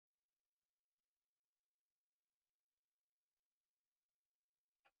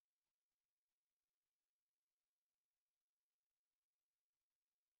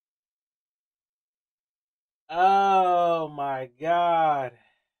Oh my God.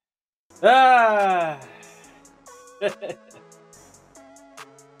 Ah.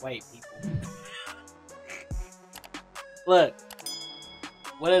 Wait, people. Look.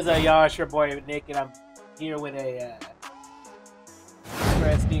 What is up, y'all? It's your boy Nick, and I'm here with a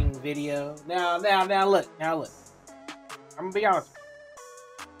interesting video. Now look. I'm gonna be honest with you.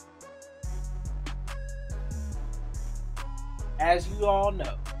 As you all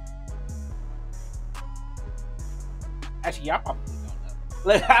know, actually, y'all probably don't know.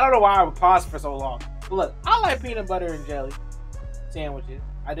 Look, I don't know why I would pause for so long. But look, I like peanut butter and jelly sandwiches.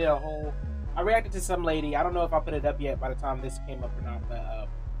 I reacted to some lady. I don't know if I put it up yet by the time this came up or not, but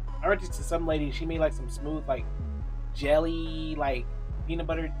I reacted to some lady. She made like some smooth, like jelly, like peanut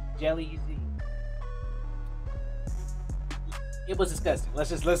butter jelly. It was disgusting.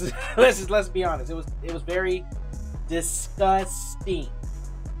 Let's be honest. It was very disgusting.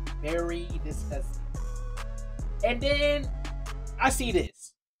 Very disgusting. And then I see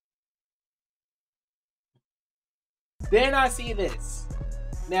this.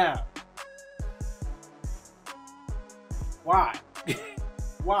 Now, why?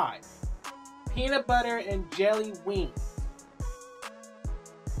 Why? Peanut butter and jelly wings.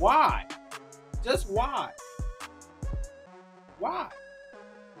 Why? Just why? Why?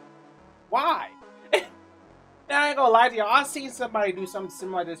 Now I ain't gonna lie to y'all. I've seen somebody do something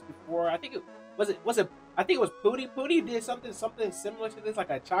similar to this before. I think it was Pootie did something similar to this, like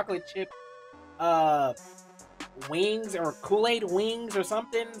a chocolate chip wings or Kool-Aid wings or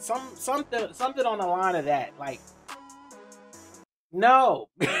something on the line of that. Like, no.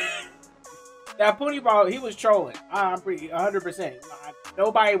 That Pootie ball, he was trolling. I'm pretty 100%.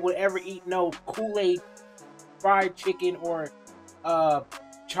 Nobody would ever eat no Kool-Aid fried chicken or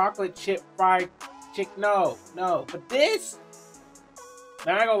chocolate chip fried chicken. No. But this,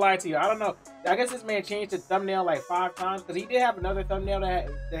 now I ain't gonna lie to you. I don't know. I guess this man changed the thumbnail like 5 times because he did have another thumbnail that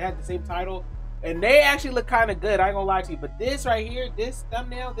had the same title, and they actually look kind of good. I ain't gonna lie to you. But this right here, this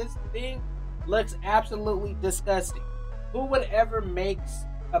thumbnail, this thing looks absolutely disgusting. Who would ever makes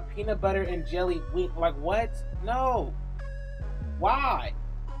a peanut butter and jelly wing? Like, what? No. Why?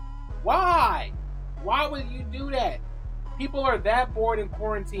 Why would you do that? People are that bored in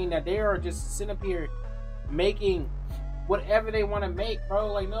quarantine that they are just sitting up here making whatever they want to make,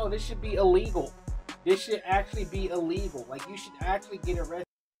 bro. Like, no, this should be illegal. This should actually be illegal. Like, you should actually get arrested.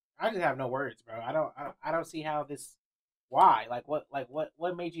 I just have no words, bro. I don't see how this. Why? What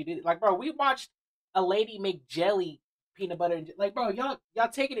made you do it? Like, bro, we watched a lady make jelly peanut butter and like, bro, y'all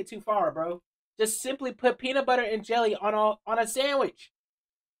taking it too far, bro. Just simply put peanut butter and jelly on a sandwich.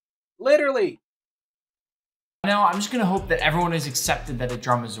 Literally. Now, I'm just gonna hope that everyone has accepted that a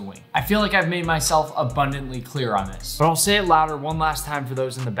drum is a wing. I feel like I've made myself abundantly clear on this, but I'll say it louder one last time for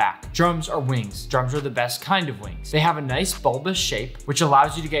those in the back. Drums are wings. Drums are the best kind of wings. They have a nice bulbous shape, which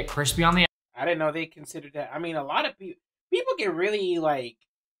allows you to get crispy on the. I didn't know they considered that. I mean, a lot of people get really like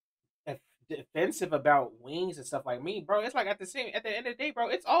defensive about wings and stuff like me, bro. It's like at the end of the day, bro,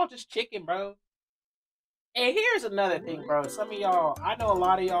 it's all just chicken, bro. And here's another thing, bro. Some of y'all, I know a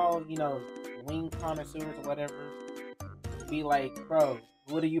lot of y'all, you know, wing connoisseurs or whatever, be like, bro,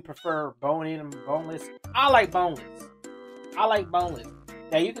 what do you prefer, bone-in and boneless? I like boneless.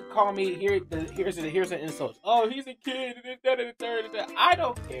 Now you can call me here's an insult. Oh, he's a kid. I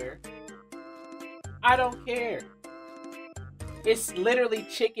don't care. It's literally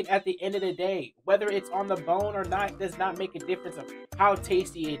chicken at the end of the day. Whether it's on the bone or not does not make a difference of how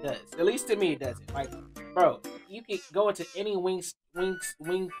tasty it does. At least to me, it doesn't. Like, bro, you can go into any wing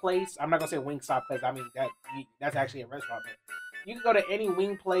place. I'm not gonna say Wingstop because I mean that's actually a restaurant. But you can go to any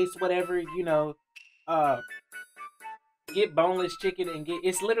wing place, whatever, you know, get boneless chicken and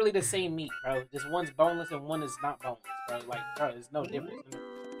it's literally the same meat, bro. Just one's boneless and one is not boneless, bro. Like, bro, there's no difference.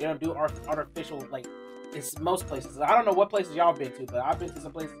 They don't do artificial, like, it's most places. I don't know what places y'all been to, but I've been to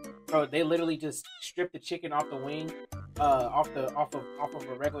some places, bro. They literally just strip the chicken off the wing, off of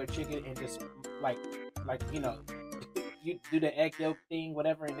a regular chicken, and just like you know, you do the egg yolk thing,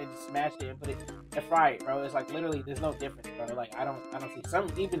 whatever, and then just smash it and put it and fry it, bro. It's like literally there's no difference, bro. Like I don't see some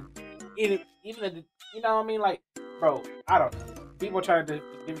even you know what I mean, like, bro. I don't know. People try to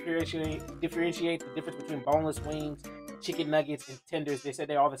differentiate the difference between boneless wings, chicken nuggets, and tenders. They said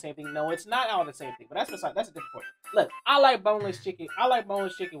they're all the same thing. No, it's not all the same thing. But that's a different point. Look, I like boneless chicken. I like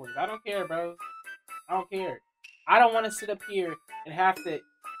boneless chicken wings. I don't care, bro. I don't care. I don't want to sit up here and have to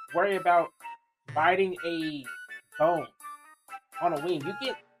worry about biting a bone on a wing. You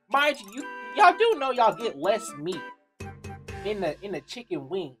get, mind you, y'all do know y'all get less meat in the chicken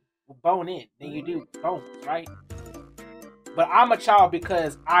wing with bone in than you do bones, right? But I'm a child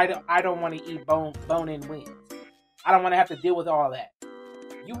because I don't want to eat bone in wings. I don't want to have to deal with all that.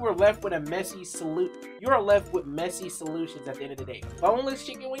 You were left with a messy You are left with messy solutions at the end of the day. Boneless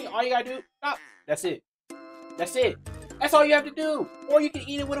chicken wing, all you gotta do, stop. That's it. That's it. That's all you have to do. Or you can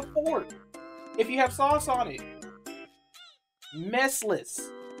eat it with a fork if you have sauce on it. Messless.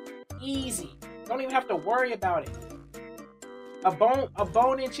 Easy. Don't even have to worry about it. A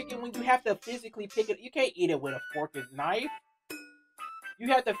bone-in chicken wing, you have to physically pick it. You can't eat it with a fork and knife. You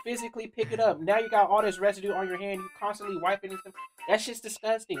have to physically pick it up. Now you got all this residue on your hand. You constantly wiping and stuff. That's just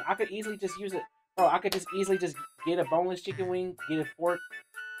disgusting. I could easily just use it. Bro, I could just easily just get a boneless chicken wing, get a fork,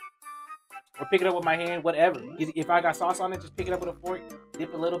 or pick it up with my hand, whatever. If I got sauce on it, just pick it up with a fork,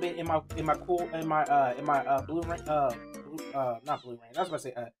 dip a little bit in my blue rain, not blue rain. I was about to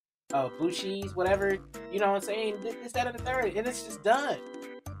say blue cheese, whatever. You know what I'm saying? This, that, and the third, and it's just done.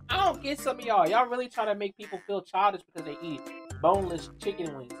 I don't get some of y'all. Y'all really trying to make people feel childish because they eat boneless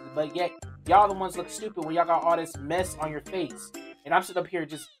chicken wings, but yet y'all the ones look stupid when y'all got all this mess on your face, and I'm sitting up here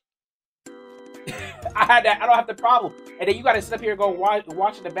just I don't have the problem, and then you got to sit up here and go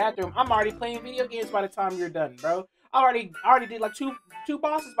watch in the bathroom. I'm already playing video games by the time you're done, bro. I already did like two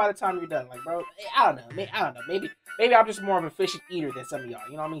bosses by the time you're done. Like, bro, I don't know. Maybe I'm just more of an efficient eater than some of y'all.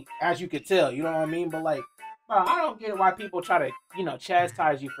 You know what I mean? As you could tell, you know what I mean. But like, bro, I don't get why people try to, you know,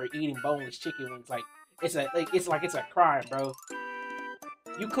 chastise you for eating boneless chicken wings. Like it's a crime, bro.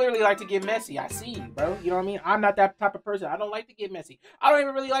 You clearly like to get messy. I see you, bro. You know what I mean? I'm not that type of person. I don't like to get messy. I don't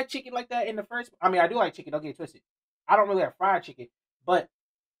even really like chicken like that in the first. I mean, I do like chicken. Don't get it twisted. I don't really have fried chicken, but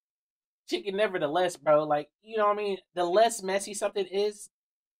chicken, nevertheless, bro. Like, you know what I mean? The less messy something is,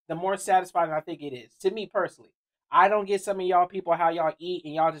 the more satisfying I think it is. To me personally, I don't get some of y'all people how y'all eat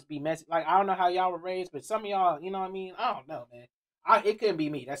and y'all just be messy. Like, I don't know how y'all were raised, but some of y'all, you know what I mean? I don't know, man. It couldn't be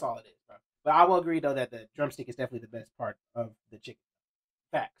me. That's all it is, bro. But I will agree though that the drumstick is definitely the best part of the chicken.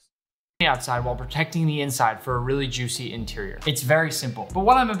 Facts. Outside while protecting the inside for a really juicy interior. It's very simple, but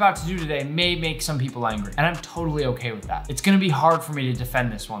what I'm about to do today may make some people angry, and I'm totally okay with that. It's gonna be hard for me to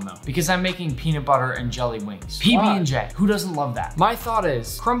defend this one though, because I'm making peanut butter and jelly wings. Pb&J, who doesn't love that? My thought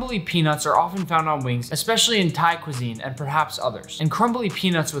is, crumbly peanuts are often found on wings, especially in Thai cuisine and perhaps others. And crumbly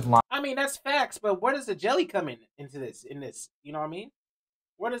peanuts with lime. I mean, that's facts, but where does the jelly come into this? You know what I mean?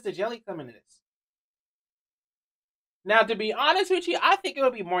 Where does the jelly come into this? Now, to be honest with you, I think it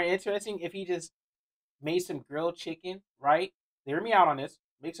would be more interesting if he just made some grilled chicken, right? Hear me out on this.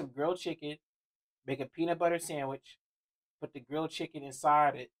 Make some grilled chicken, make a peanut butter sandwich, put the grilled chicken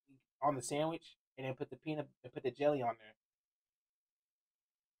inside it on the sandwich, and then put the jelly on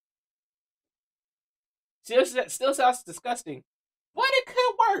there. Still sounds disgusting, but it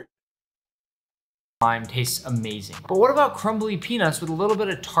could work. Lime tastes amazing. But what about crumbly peanuts with a little bit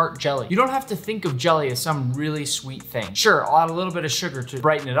of tart jelly? You don't have to think of jelly as some really sweet thing. Sure, I'll add a little bit of sugar to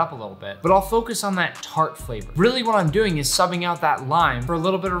brighten it up a little bit, but I'll focus on that tart flavor. Really what I'm doing is subbing out that lime for a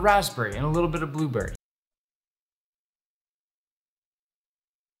little bit of raspberry and a little bit of blueberry.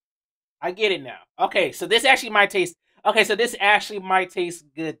 I get it now. Okay, so this actually might taste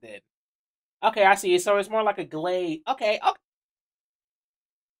good then. Okay, I see it. So it's more like a glaze. Okay.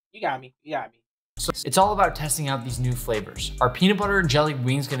 You got me. So it's all about testing out these new flavors. Are peanut butter and jelly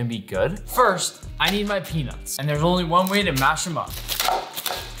wings gonna be good? First, I need my peanuts, and there's only one way to mash them up.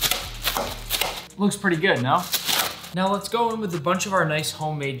 Looks pretty good, no? Now let's go in with a bunch of our nice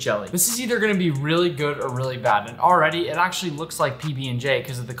homemade jelly. This is either gonna be really good or really bad, and already it actually looks like Pb&J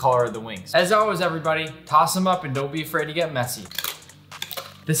because of the color of the wings. As always, everybody, toss them up and don't be afraid to get messy.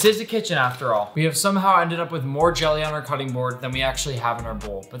 This is a kitchen after all. We have somehow ended up with more jelly on our cutting board than we actually have in our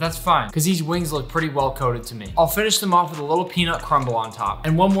bowl, but that's fine, because these wings look pretty well coated to me. I'll finish them off with a little peanut crumble on top,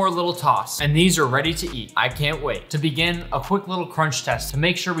 and one more little toss, and these are ready to eat. I can't wait. To begin, a quick little crunch test to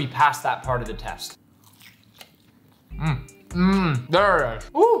make sure we pass that part of the test. There it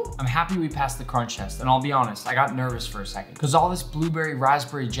is. Ooh. I'm happy we passed the crunch test, and I'll be honest, I got nervous for a second, because all this blueberry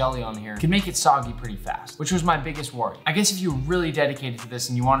raspberry jelly on here can make it soggy pretty fast, which was my biggest worry. I guess if you were really dedicated to this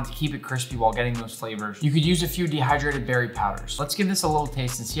and you wanted to keep it crispy while getting those flavors, you could use a few dehydrated berry powders. Let's give this a little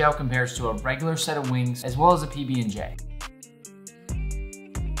taste and see how it compares to a regular set of wings as well as a Pb&J.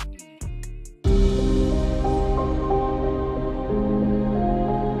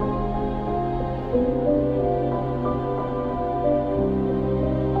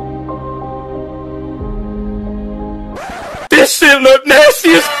 This shit look nasty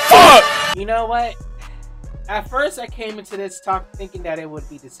as fuck! You know what? At first I came into this talk thinking that it would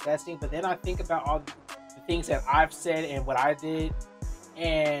be disgusting, but then I think about all the things that I've said and what I did,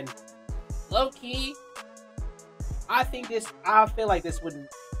 and low-key, I feel like this would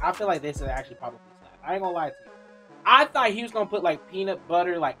actually probably slap. I ain't gonna lie to you. I thought he was gonna put like peanut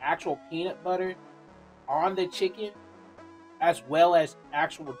butter, like actual peanut butter on the chicken as well as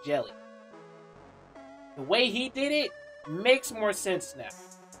actual jelly. The way he did it makes more sense now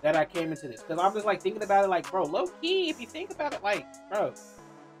that I came into this. Because I'm just like thinking about it like, bro, low key, if you think about it, like, bro,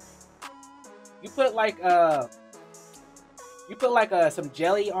 you put like some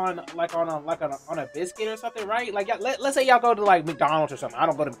jelly on a biscuit or something, right? Like let's say y'all go to like McDonald's or something. I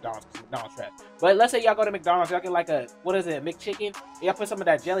don't go to McDonald's because McDonald's trash. But let's say y'all go to McDonald's, y'all get like a McChicken. Y'all put some of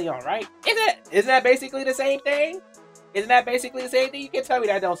that jelly on, right? Isn't that basically the same thing? Isn't that basically the same thing? You can't tell me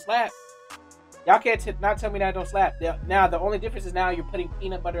that don't slap. Y'all can't not tell me that don't slap. Now the only difference is now you're putting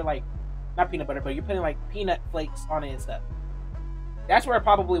peanut butter, like not peanut butter, but you're putting like peanut flakes on it and stuff. That's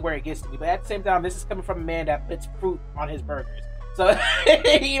probably where it gets to me. But at the same time, this is coming from a man that puts fruit on his burgers. So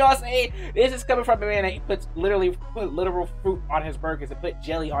you know what I'm saying? This is coming from a man that he puts literal fruit on his burgers and put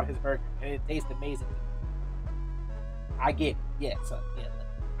jelly on his burger, and it tastes amazing. I get it. Yeah. So yeah, look,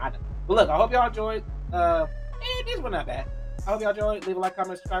 I know. But look, I hope y'all enjoyed. This one not bad. I hope y'all enjoyed. Leave a like,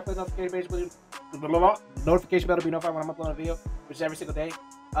 comment, subscribe, click the notification page. Notification bell to be notified when I'm uploading a video, which is every single day.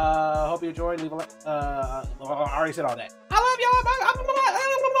 Hope you enjoyed. Leave a like. I already said all that. I love y'all.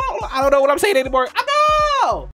 I don't know what I'm saying anymore. I know.